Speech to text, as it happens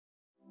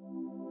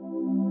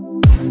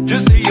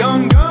Just a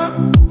young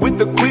gun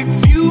with a quick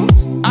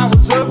fuse. I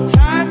was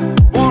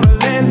uptight, wanna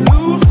let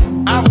loose.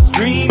 I was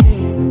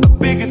dreaming of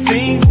bigger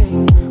things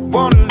and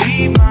wanna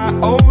leave my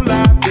old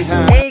life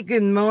behind. Hey,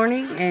 good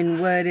morning, and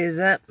what is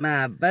up,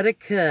 my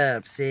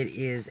buttercups? It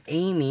is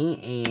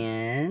Amy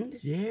and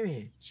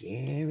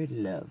Jared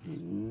Love.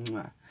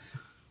 Mwah.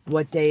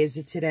 What day is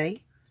it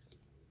today?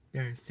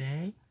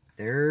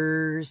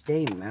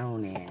 Thursday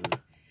morning.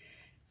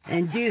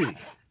 And dude,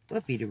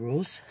 what be the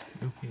rules?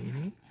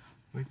 Okay,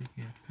 where's the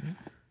captain?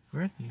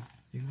 Where's he?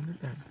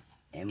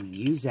 And we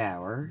use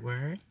our,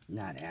 Where?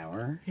 not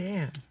our,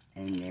 Yeah.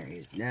 and there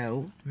is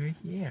no, Right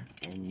here.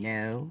 and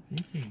no,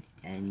 This is.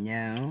 and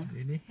no,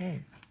 In the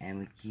head. and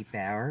we keep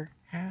our,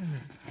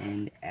 Hammer.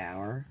 and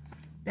our.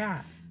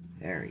 That.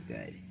 Very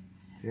good.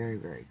 Very,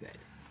 very good.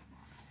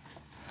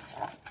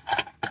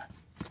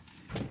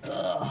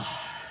 Ugh.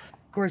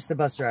 Of course, the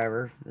bus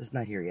driver is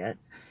not here yet.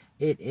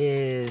 It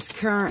is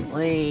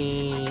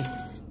currently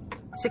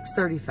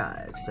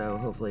 6:35, so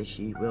hopefully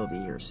she will be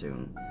here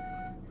soon.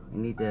 I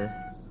need to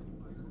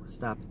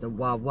stop at the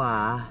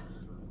Wawa,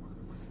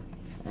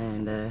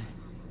 and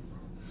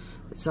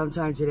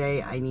sometime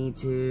today I need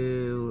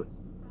to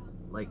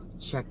like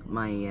check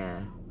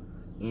my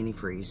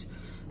antifreeze.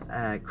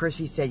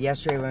 Chrissy said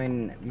yesterday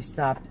when we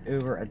stopped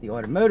over at the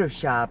automotive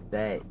shop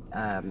that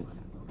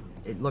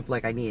it looked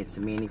like I needed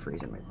some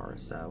antifreeze in my car,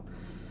 so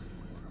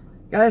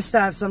gotta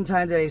stop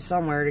sometime today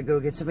somewhere to go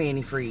get some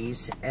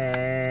antifreeze.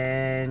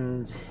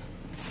 And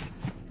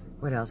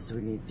what else do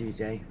we need to do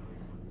today?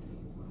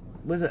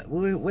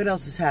 What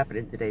else is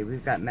happening today?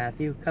 We've got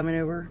Matthew coming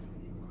over.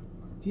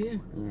 Yeah.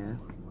 Yeah.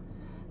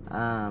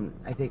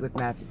 I think with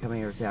Matthew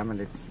coming over today, I'm going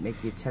to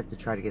make the attempt to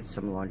try to get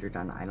some laundry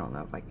done. I don't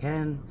know if I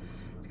can.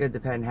 It's going to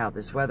depend how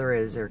this weather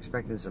is. They're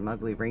expecting some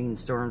ugly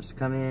rainstorms to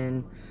come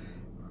in.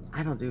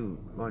 I don't do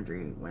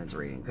laundry when it's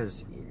raining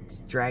because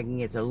it's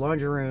dragging it to the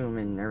laundry room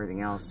and everything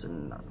else,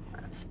 and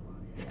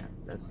yeah,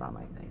 that's not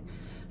my thing.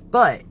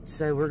 But,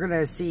 so we're going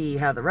to see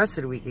how the rest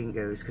of the weekend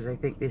goes, because I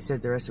think they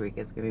said the rest of the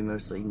weekend's going to be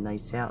mostly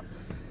nice out.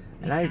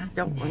 And I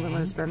don't really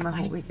want to spend my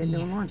whole weekend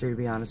doing laundry, to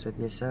be honest with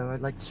you, so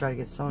I'd like to try to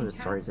get some of it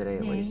started today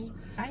at least.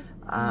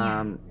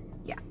 Yeah,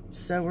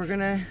 so we're going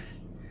to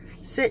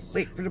sit,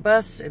 wait for the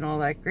bus and all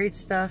that great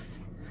stuff,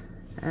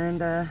 and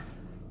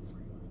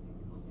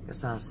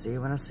guess I'll see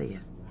you when I see you.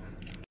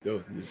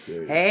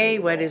 Hey,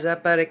 what is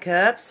up,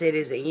 buttercups? It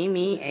is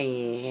Amy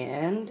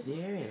and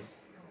Jared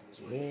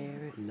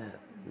Love.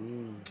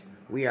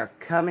 We are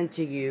coming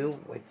to you.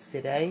 What's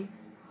today?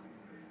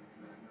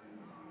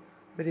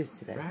 What is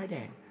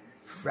today?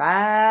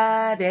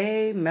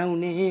 Friday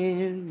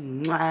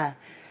morning. Mwah.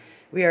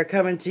 We are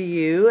coming to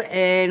you,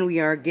 and we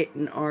are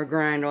getting our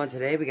grind on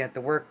today. We got the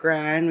work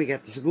grind, we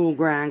got the school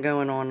grind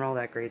going on, and all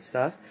that great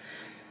stuff.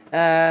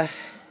 Sad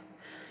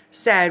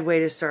way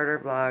to start our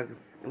vlog.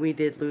 We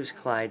did lose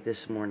Clyde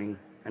this morning,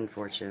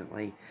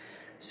 unfortunately.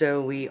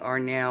 So we are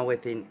now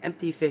with an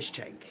empty fish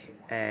tank.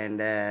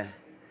 And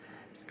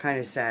it's kind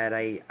of sad.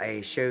 I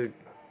showed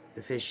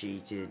the fishy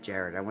to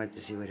Jared. I wanted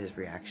to see what his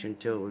reaction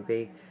to it would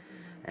be.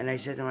 And I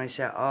said to him, I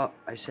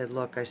said,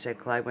 look, I said,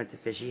 Clyde went to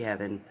fishy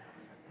heaven.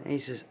 And he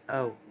says,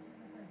 oh.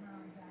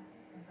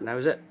 And that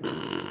was it.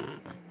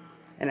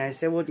 And I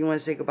said, well, do you want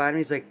to say goodbye to him?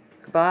 He's like,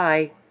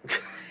 goodbye.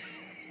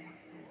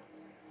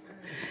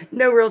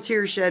 No real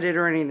tears shedded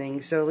or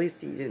anything, so at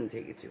least he didn't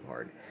take it too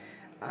hard.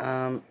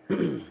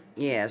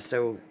 Yeah,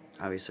 so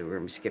obviously we're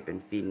going to be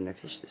skipping feeding the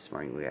fish this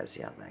morning. We got to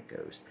see how that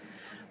goes.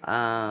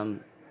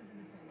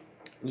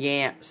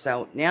 Yeah,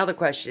 so now the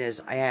question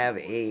is, I have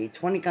a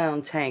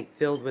 20-gallon tank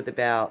filled with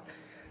about,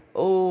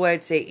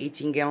 I'd say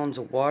 18 gallons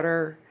of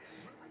water.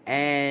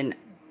 And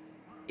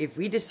if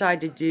we decide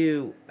to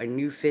do a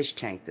new fish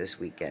tank this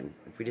weekend,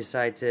 if we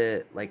decide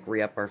to like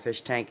re-up our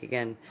fish tank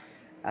again,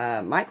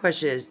 my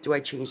question is, do I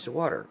change the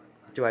water?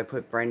 Do I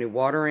put brand new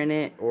water in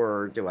it,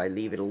 or do I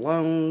leave it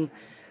alone?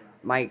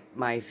 My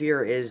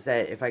fear is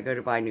that if I go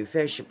to buy new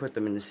fish and put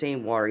them in the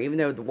same water, even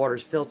though the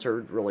water's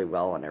filtered really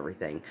well and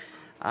everything,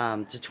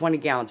 it's a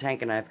 20-gallon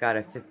tank and I've got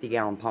a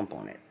 50-gallon pump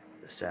on it.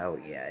 So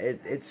yeah,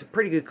 it's a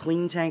pretty good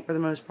clean tank for the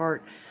most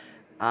part.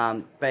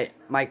 But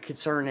my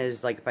concern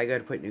is, like, if I go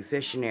to put new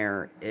fish in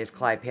there, if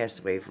Clyde passed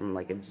away from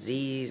like a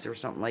disease or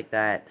something like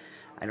that,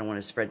 I don't want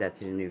to spread that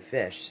to the new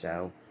fish.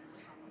 So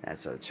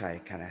that's what I'll try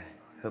to kind of,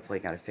 hopefully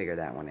got to figure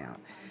that one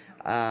out.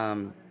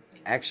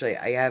 Actually,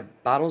 I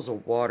have bottles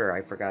of water.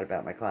 I forgot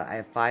about my closet. I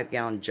have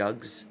 5-gallon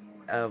jugs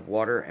of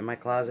water in my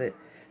closet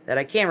that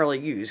I can't really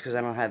use because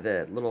I don't have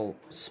the little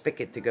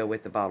spigot to go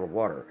with the bottled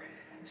water.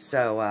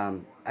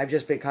 So I've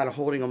just been kind of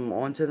holding them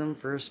onto them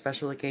for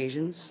special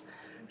occasions.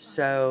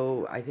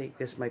 So I think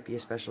this might be a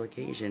special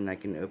occasion. I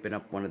can open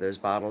up one of those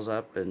bottles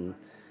up and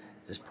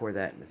just pour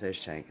that in the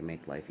fish tank and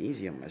make life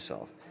easy on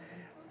myself.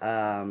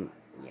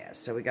 Yeah,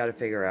 so we got to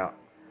figure out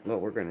what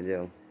we're going to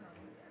do.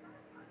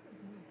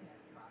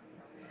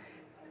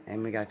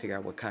 And we got to figure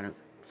out what kind of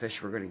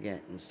fish we're going to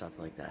get and stuff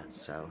like that.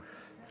 So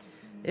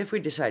if we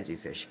decide to do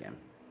fish again,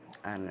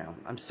 I don't know.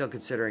 I'm still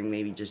considering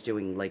maybe just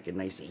doing like a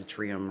nice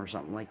atrium or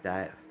something like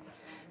that.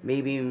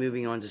 Maybe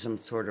moving on to some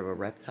sort of a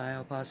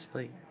reptile,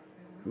 possibly.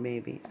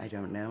 Maybe. I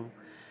don't know.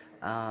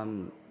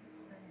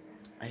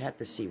 I'd have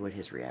to see what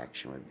his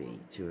reaction would be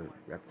to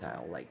a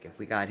reptile. Like, if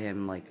we got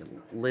him, like, a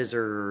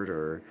lizard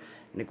or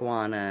an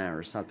iguana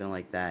or something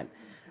like that.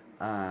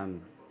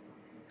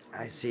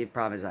 I see the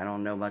problem is I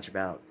don't know much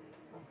about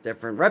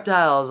different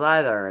reptiles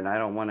either. And I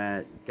don't want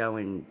to go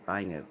and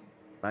buying a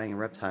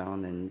reptile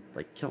and then,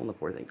 like, killing the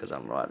poor thing because I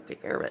don't know how to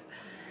take care of it.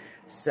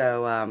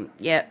 So,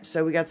 yeah.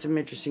 So, we got some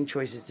interesting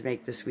choices to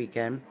make this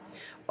weekend.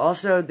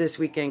 Also, this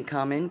weekend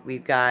coming,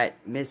 we've got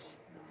Miss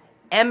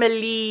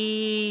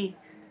Emily.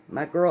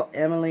 My girl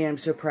Emily, I'm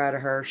so proud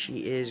of her.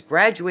 She is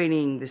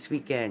graduating this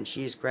weekend.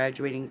 She is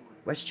graduating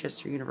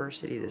Westchester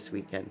University this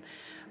weekend.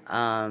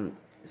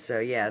 So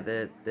yeah,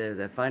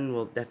 the fun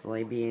will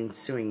definitely be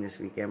ensuing this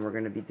weekend. We're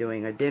going to be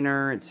doing a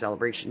dinner, a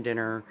celebration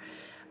dinner.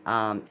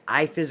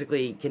 I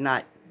physically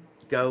cannot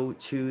go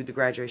to the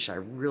graduation. I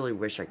really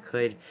wish I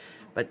could,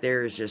 but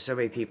there's just so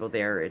many people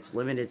there. It's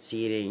limited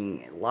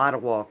seating, a lot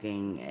of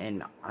walking,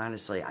 and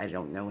honestly, I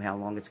don't know how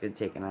long it's going to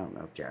take, and I don't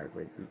know if Jared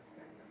would be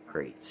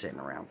great sitting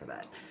around for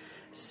that.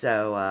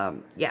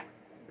 So, yeah.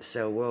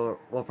 So,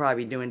 we'll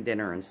probably be doing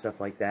dinner and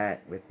stuff like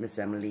that with Miss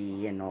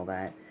Emily and all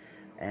that.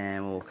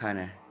 And we'll kind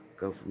of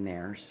go from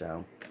there.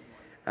 So,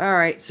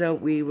 alright. So,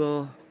 we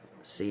will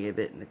see you a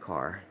bit in the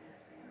car.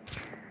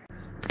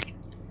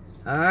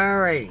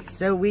 Alrighty.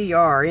 So, we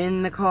are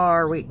in the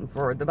car waiting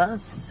for the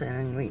bus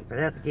and waiting for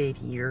that to get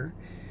here.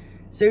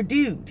 So,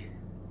 dude,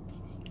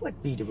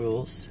 what be the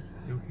rules?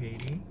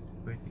 Okay,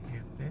 where's the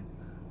captain?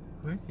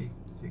 Where's the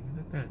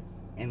signal?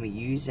 And we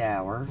use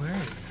our, Where?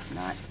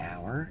 not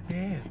our,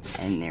 Yeah.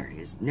 and there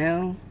is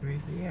no,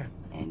 Where's the air?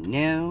 and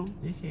no,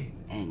 This is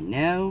and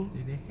no,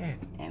 the head.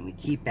 and we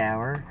keep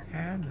our,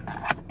 Handle.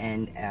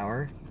 and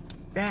our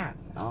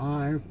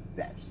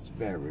best.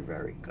 Very,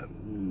 very good.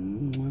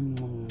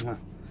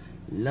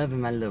 Loving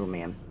my little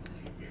man.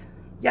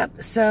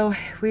 Yep, so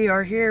we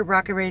are here,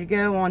 rocking, ready to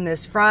go on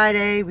this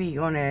Friday. We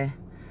gonna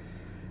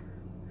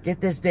get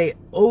this day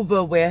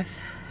over with,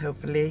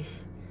 hopefully,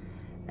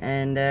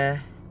 and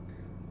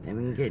then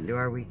we can get into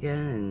our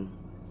weekend and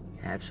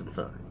have some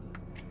fun.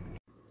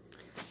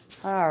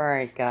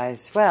 Alright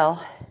guys,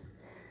 well,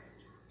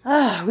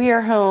 we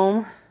are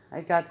home.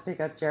 I got to pick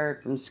up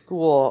Jared from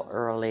school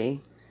early.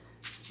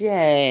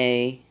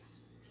 Yay.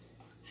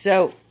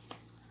 So,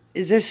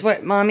 is this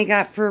what Mommy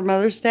got for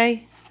Mother's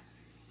Day?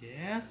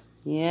 Yeah.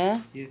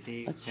 Yeah?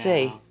 Let's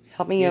see.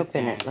 Help me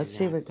open it. Let's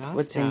see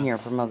what's in here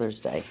for Mother's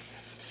Day.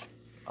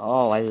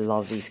 Oh, I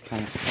love these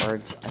kind of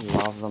cards. I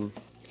love them.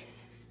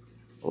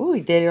 Oh,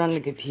 he did it on the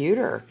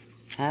computer.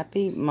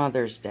 Happy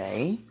Mother's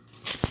Day.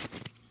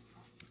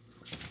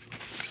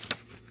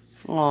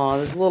 Oh,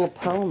 there's a little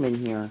poem in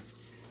here.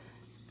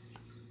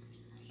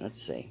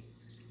 Let's see.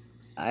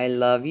 I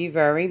love you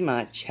very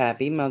much.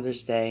 Happy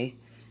Mother's Day.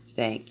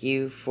 Thank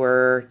you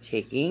for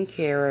taking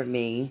care of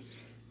me.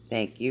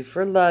 Thank you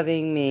for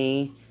loving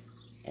me.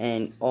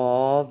 And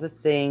all the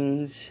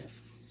things.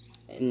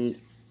 And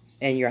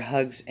your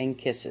hugs and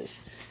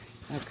kisses.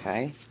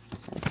 Okay.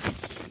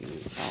 That's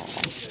cute.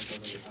 Oh,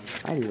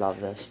 I love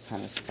this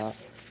kind of stuff.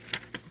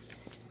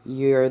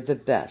 You're the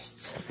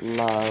best.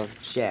 Love,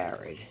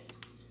 Jared.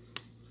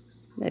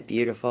 Isn't that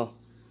beautiful?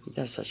 He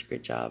does such a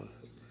good job.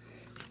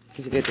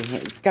 He's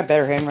got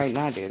better handwriting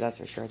than I do, that's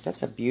for sure.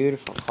 That's a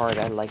beautiful card.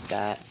 I like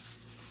that.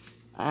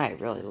 I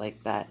really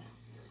like that.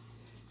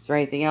 Is there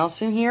anything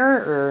else in here,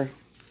 or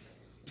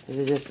is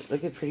it just,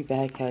 look at pretty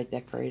bag how I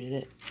decorated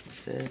it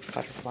with the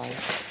butterflies.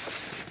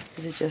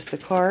 Is it just the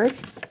card?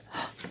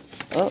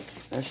 Oh,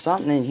 there's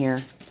something in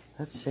here.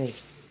 Let's see.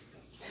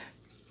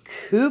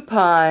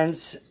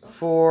 Coupons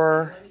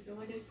for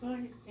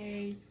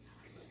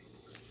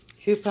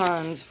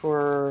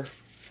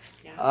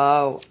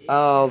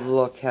oh,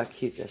 look how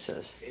cute this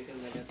is.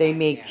 They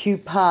made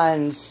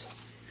coupons.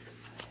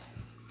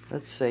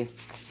 Let's see.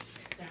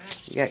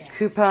 We got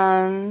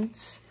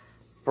coupons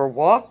for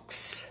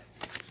walks.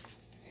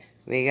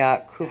 We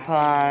got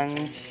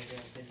coupons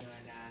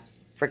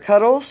for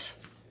cuddles.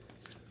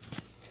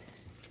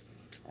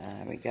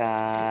 We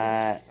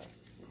got,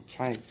 I'm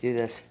trying to do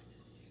this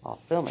while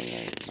filming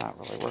it. It's not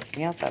really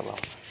working out that well.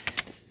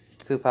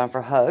 Coupon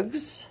for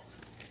hugs.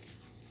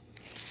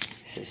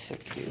 This is so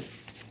cute.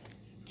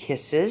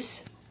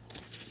 Kisses.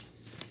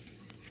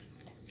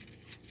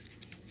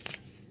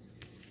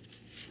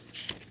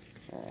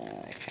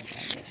 I can't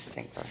find this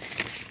stinker.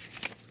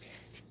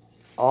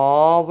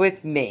 All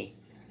with me.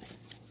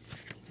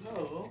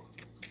 Hello.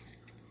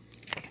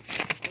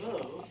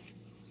 Hello.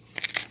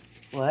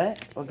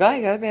 What? Well, go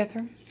to the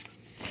bathroom.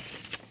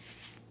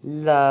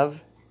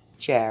 Love,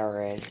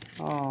 Jared.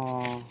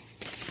 Aww.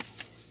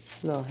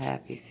 Little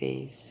happy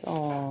face.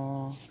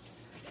 Aww.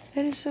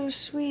 That is so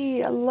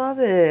sweet. I love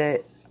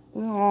it.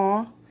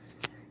 Aww.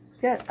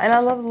 Yeah, and I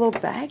love the little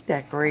bag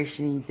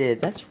decoration he did.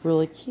 That's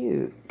really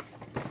cute.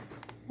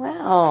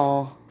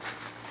 Wow.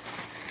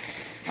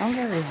 I'm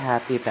very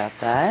happy about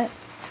that.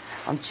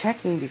 I'm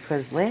checking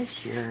because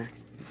last year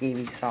he gave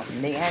me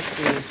something. They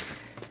actually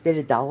did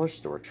a dollar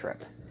store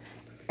trip.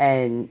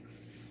 And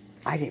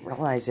I didn't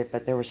realize it,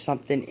 but there was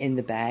something in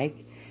the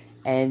bag.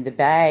 And the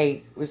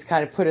bag was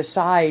kind of put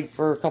aside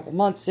for a couple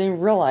months. Didn't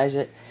realize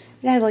it.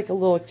 It had like a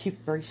little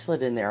cute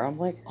bracelet in there. I'm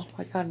like, oh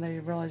my God, and I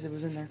didn't realize it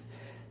was in there.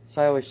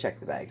 So I always check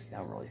the bags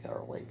now really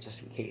thoroughly,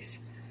 just in case.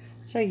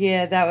 So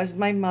yeah, that was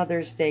my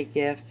Mother's Day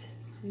gift.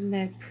 Isn't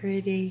that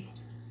pretty?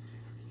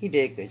 He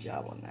did a good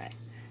job on that.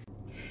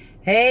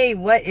 Hey,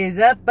 what is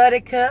up,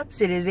 Buttercups?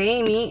 It is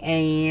Amy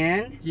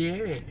and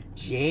Jared.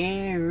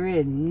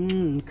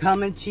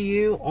 Coming to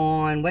you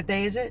on, what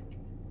day is it?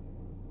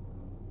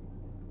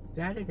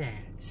 Saturday.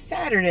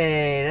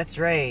 Saturday, that's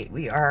right.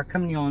 We are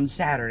coming to you on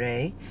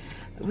Saturday.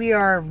 We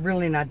are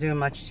really not doing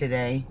much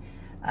today.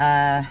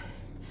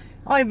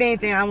 Only main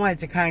thing I wanted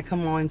to kind of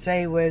come on and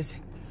say was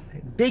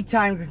big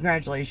time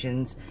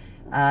congratulations.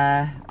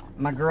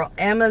 My girl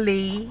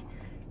Emily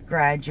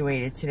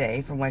graduated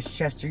today from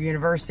Westchester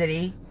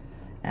University,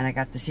 and I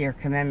got to see her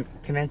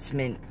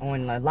commencement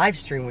on the live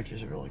stream, which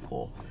was really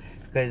cool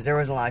because there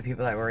was a lot of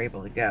people that were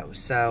able to go.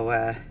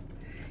 So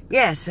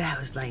yes, that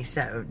was nice.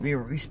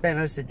 We spent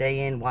most of the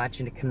day in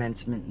watching the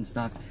commencement and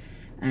stuff,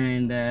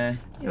 and it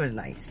was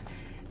nice.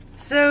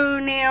 So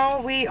now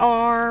we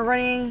are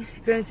going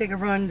to take a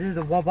run to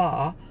the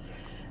Wawa,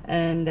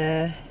 and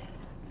I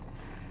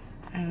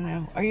don't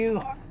know.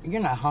 You're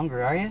not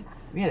hungry, are you?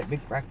 We had a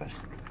big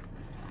breakfast.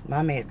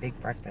 Mom made a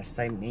big breakfast.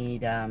 I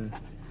made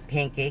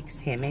pancakes,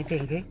 handmade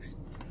pancakes.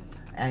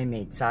 I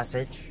made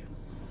sausage,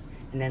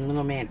 and then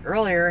little man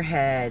earlier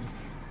had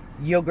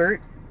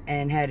yogurt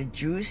and had a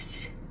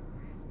juice.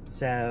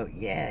 So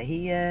yeah,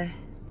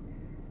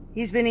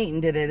 he's been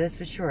eating today, that's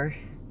for sure.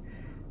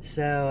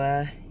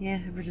 So yeah,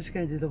 we're just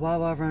gonna do the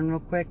Wawa run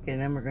real quick,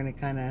 and then we're gonna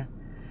kind of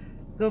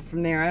go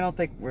from there. I don't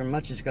think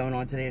much is going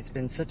on today. It's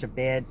been such a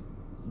bad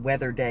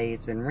weather day.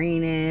 It's been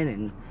raining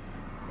and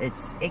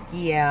it's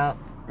icky out,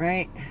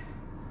 right?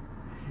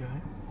 Yeah.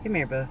 Come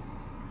here, boo.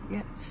 You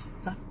got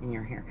stuff in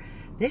your hair.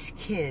 This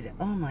kid,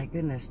 oh my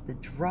goodness, the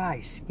dry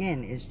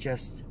skin is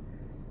just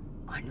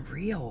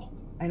unreal.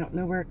 I don't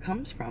know where it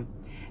comes from.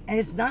 And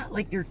it's not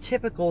like your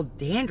typical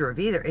dandruff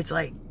either. It's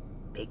like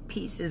big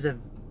pieces of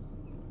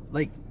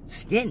like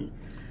skin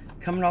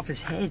coming off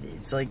his head.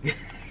 It's like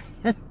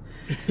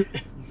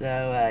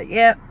so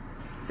yeah,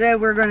 so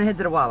we're gonna head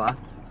to the Wawa,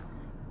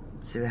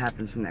 see what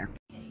happens from there.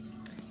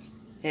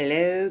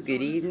 Hello,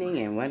 good evening,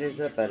 and what is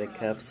up,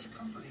 Buttercups?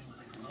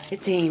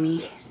 It's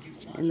Amy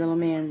and little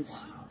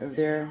man's over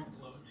there.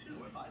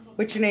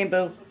 What's your name,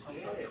 boo?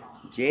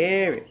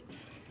 Jared.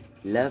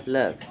 Love.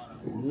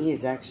 He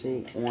is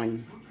actually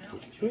on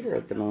his computer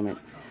at the moment,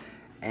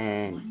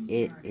 and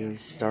it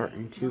is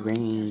starting to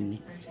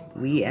rain.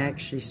 We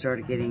actually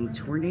started getting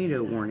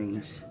tornado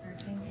warnings.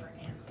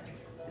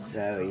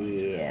 So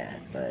yeah,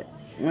 but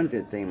one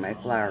good thing, my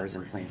flowers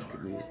and plants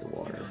could use the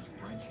water.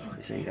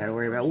 So you gotta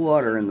worry about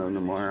watering them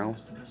tomorrow.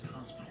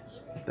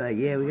 But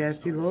yeah, we got a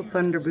few little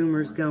thunder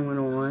boomers going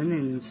on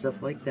and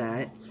stuff like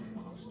that.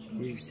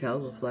 You can tell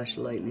the flash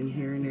of lightning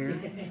here and there.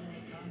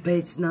 But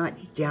it's not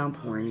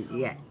downpouring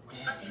yet,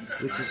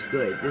 which is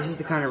good. This is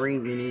the kind of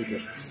rain we need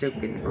to soak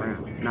in the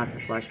ground, not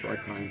the flash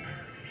flood kind.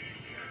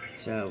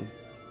 So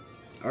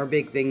our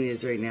big thing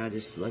is right now,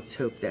 just let's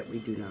hope that we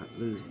do not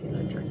lose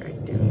electric. I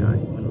do not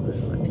want to lose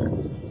electric.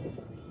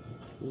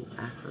 Ooh,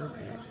 I heard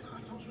that.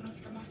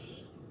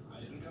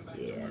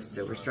 Yeah,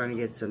 so we're starting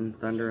to get some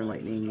thunder and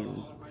lightning,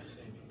 and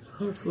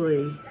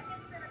hopefully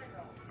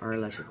our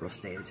electric will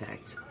stay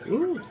intact.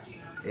 Ooh,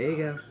 there you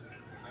go.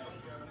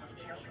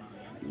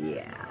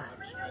 Yeah.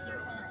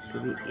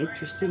 It'll be an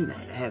interesting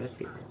night, I have a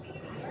feeling.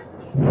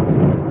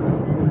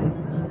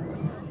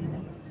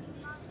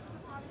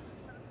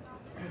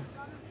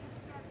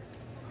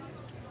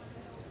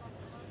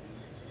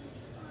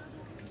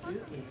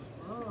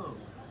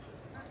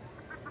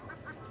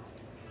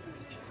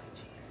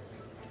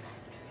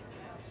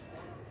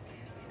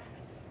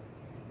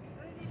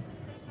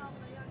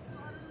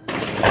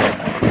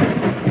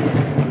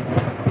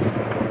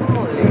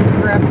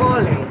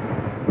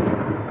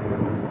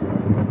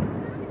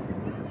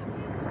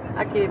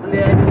 I can't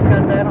believe I just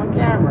got that on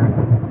camera.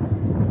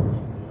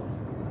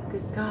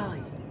 Good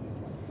golly.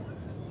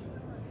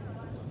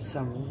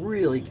 Some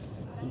really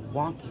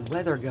wonky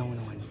weather going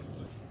on.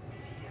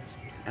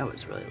 That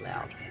was really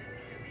loud.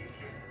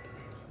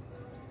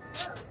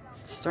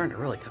 It's starting to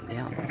really come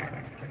down.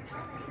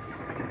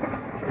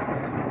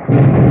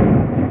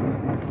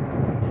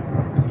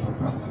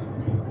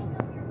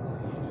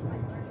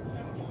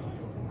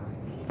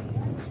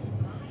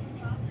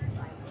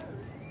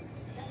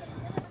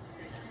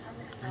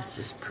 Let's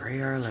just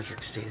pray our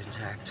electric stays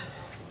intact.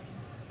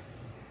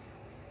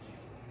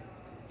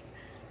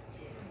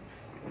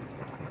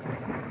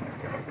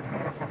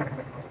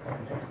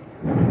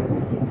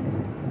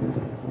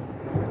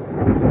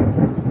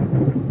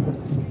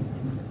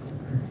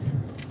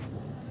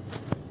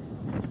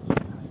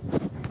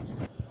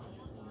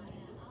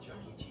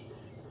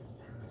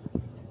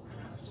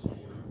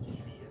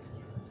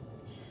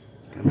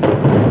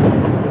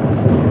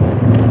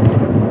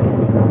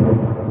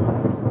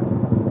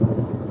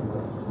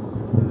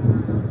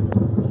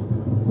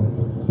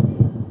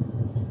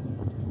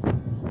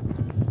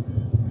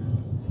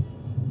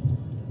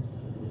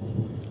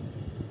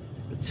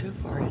 so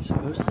far it's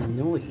supposed to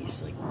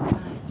noise. Like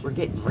we're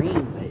getting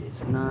rain, but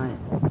it's not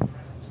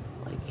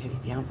like heavy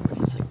downpour.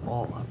 It's like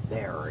all up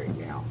there right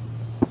now.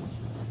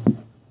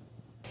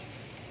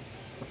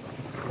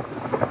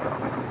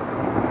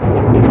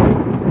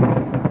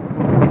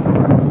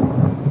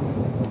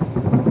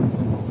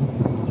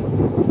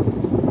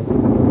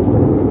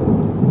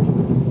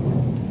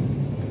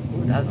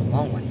 Ooh, that's a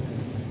long one.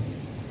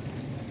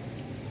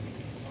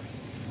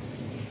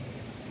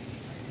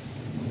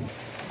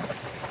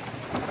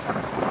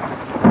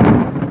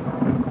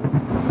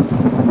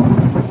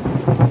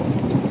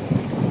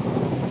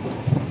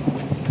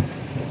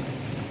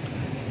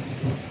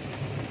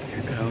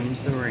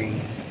 The rain.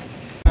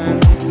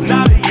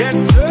 Not a yes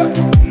sir,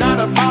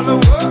 not a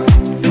follower.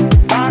 Fit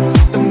the box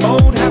with the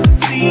mold, have a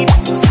seat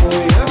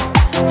for ya.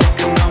 Pick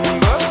a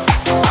number.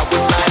 I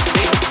was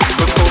lightning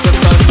before the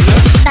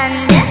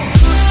thunder.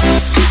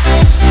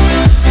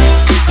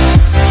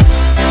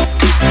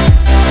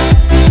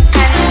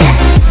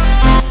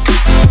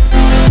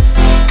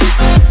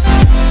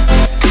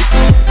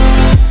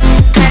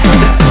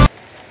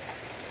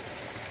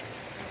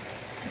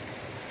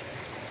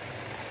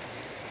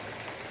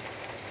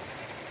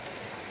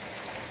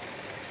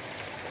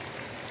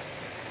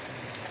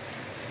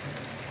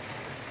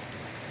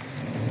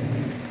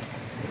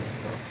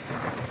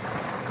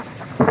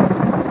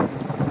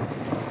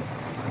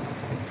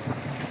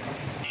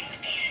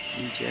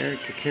 Jared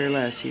could care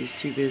less. He's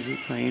too busy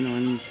playing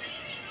on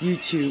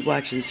YouTube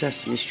watching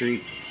Sesame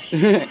Street.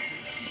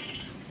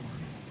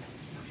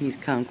 He's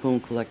calm, cool,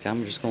 and collected.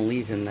 I'm just going to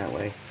leave him that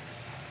way.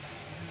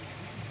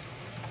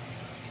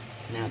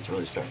 Now it's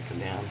really starting to come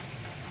down.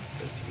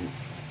 It's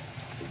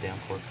a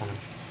downpour coming.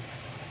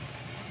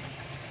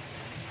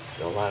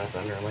 Still a lot of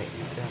thunder and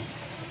lightning still.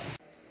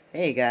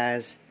 Hey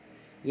guys.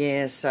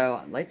 Yeah,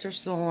 so lights are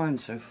still on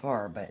so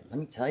far, but let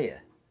me tell you,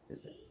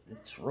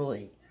 it's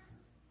really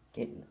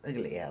getting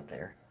ugly out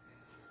there.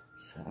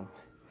 So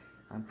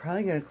I'm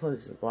probably going to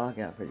close the vlog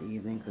out for the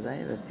evening because I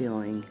have a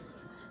feeling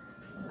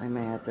I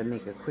might have to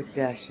make a quick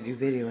dash to do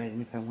video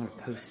editing if I want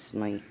to post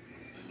tonight.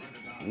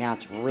 Now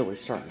it's really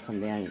starting to come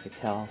down. You can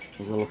tell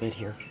a little bit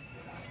here.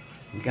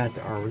 We got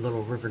our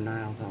little River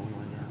Nile going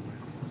on down there.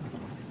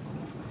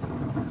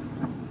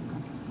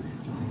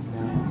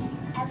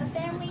 As a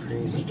family,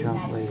 Crazy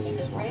drunk lady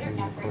is walking in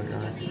the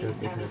courtyard to go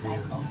get her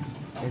beer.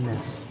 In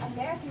this.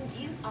 Americans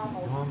use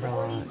almost No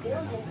umbrella, 40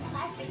 billion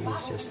plastic she's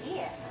bottles just- a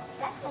year.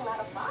 That's a lot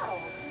of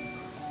bottles.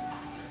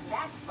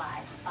 That's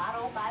why,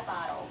 bottle by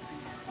bottle,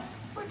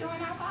 we're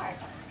doing our part.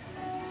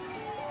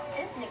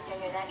 This Nick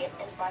Jr. Nugget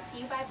is brought to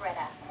you by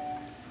Bretta.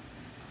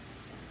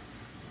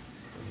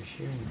 Are you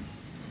sure?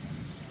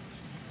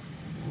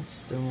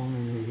 That's the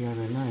woman who the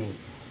other night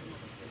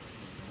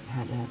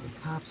had to have the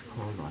cops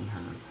called on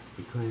her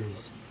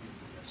because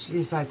she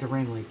decided to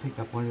randomly pick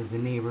up one of the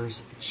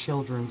neighbor's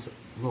children's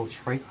little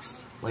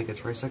trikes, like a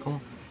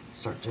tricycle,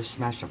 start just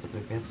smashed up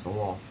against the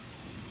wall.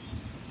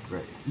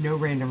 Right. No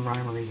random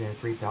rhyme or reason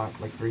at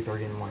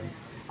 3:30 in the morning.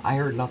 I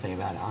heard nothing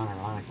about it,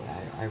 unironically.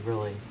 I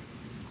really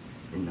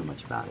didn't know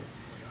much about it.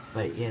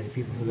 But yeah, the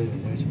people who live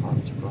in those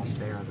apartments across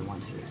there are the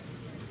ones that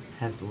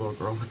have the little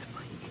girl with the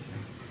bike.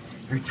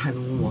 Every time the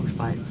woman walks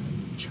by,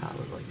 the child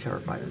is like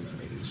terrified of this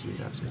lady.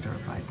 She's absolutely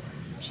terrified.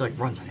 She like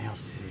runs in the house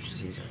as soon as she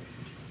sees her.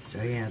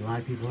 So yeah, a lot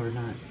of people are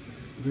not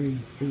really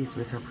pleased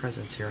with her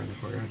presence here in the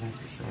courtyard, that's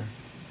for sure.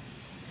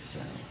 So,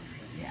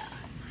 yeah.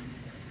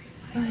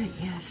 But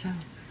yeah, so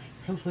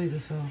hopefully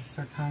this will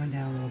start calming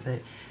down a little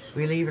bit.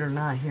 Believe it or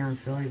not, here in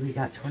Philly, we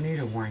got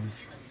tornado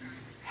warnings.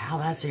 How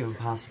that's even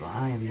possible,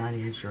 I am not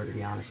even sure, to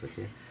be honest with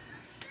you.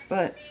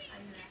 But,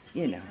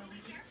 you know,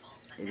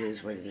 it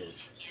is what it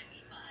is.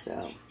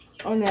 So,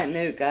 on that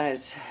note,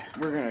 guys,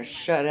 we're going to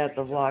shut out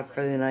the vlog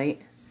for the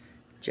night.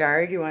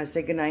 Jared, you want to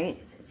say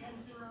goodnight?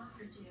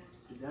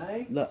 Good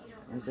night. Look,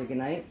 want to say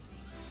goodnight?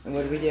 And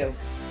what do we do?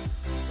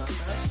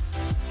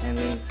 And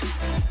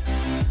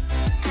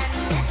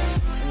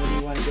what do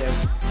you want to do?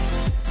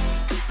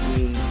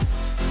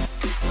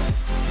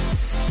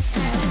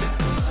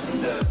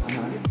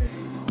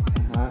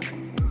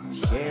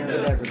 Share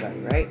with everybody,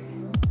 right?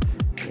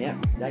 Yep,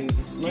 now you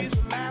can switch.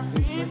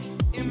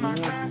 In my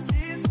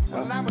classes,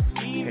 while I was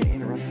I'm going to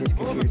interrupt his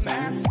computer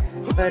sound.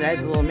 But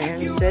as the little man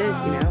said,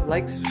 you know,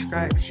 like,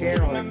 subscribe,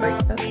 share, all that great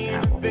stuff. And I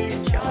will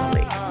catch y'all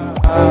later.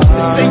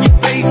 say you're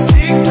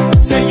basic,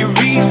 say you're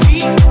easy,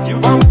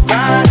 you're always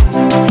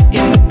riding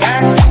in the